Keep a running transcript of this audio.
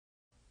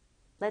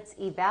Let's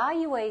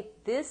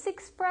evaluate this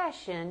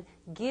expression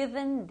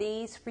given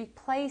these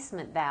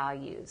replacement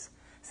values.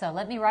 So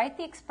let me write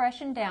the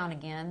expression down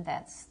again.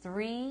 That's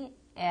 3x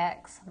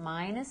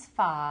minus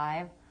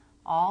 5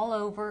 all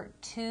over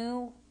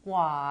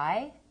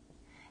 2y.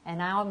 And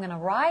now I'm going to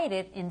write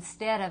it,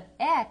 instead of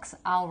x,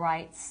 I'll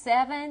write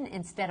 7.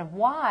 Instead of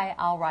y,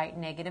 I'll write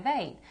negative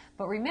 8.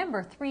 But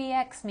remember,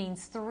 3x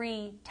means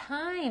 3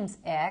 times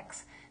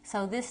x,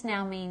 so this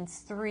now means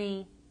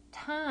 3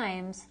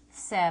 times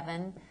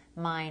 7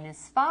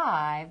 minus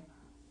 5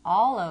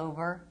 all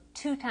over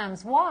 2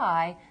 times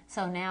y,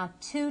 so now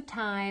 2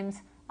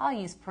 times, I'll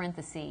use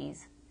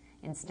parentheses.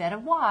 Instead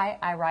of y,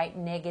 I write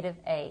negative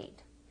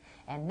 8.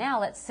 And now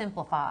let's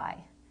simplify.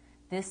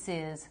 This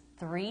is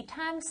 3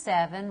 times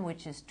 7,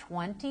 which is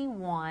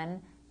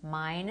 21,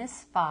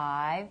 minus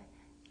 5.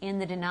 In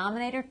the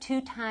denominator,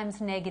 2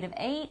 times negative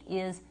 8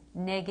 is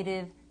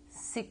negative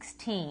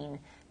 16.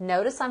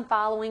 Notice I'm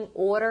following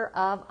order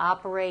of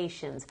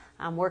operations.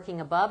 I'm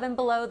working above and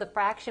below the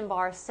fraction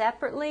bar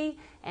separately,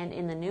 and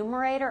in the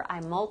numerator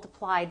I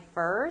multiplied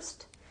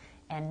first.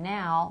 And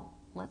now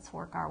let's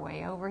work our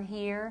way over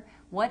here.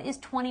 What is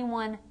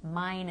 21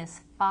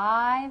 minus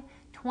 5?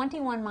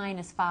 21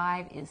 minus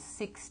 5 is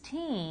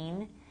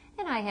 16,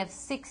 and I have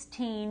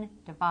 16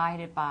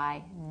 divided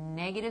by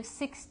negative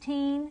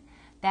 16.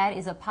 That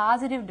is a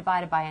positive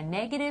divided by a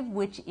negative,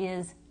 which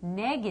is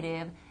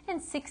negative,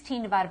 and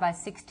 16 divided by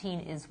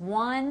 16 is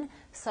 1,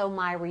 so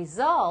my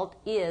result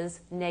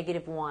is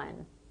negative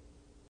 1.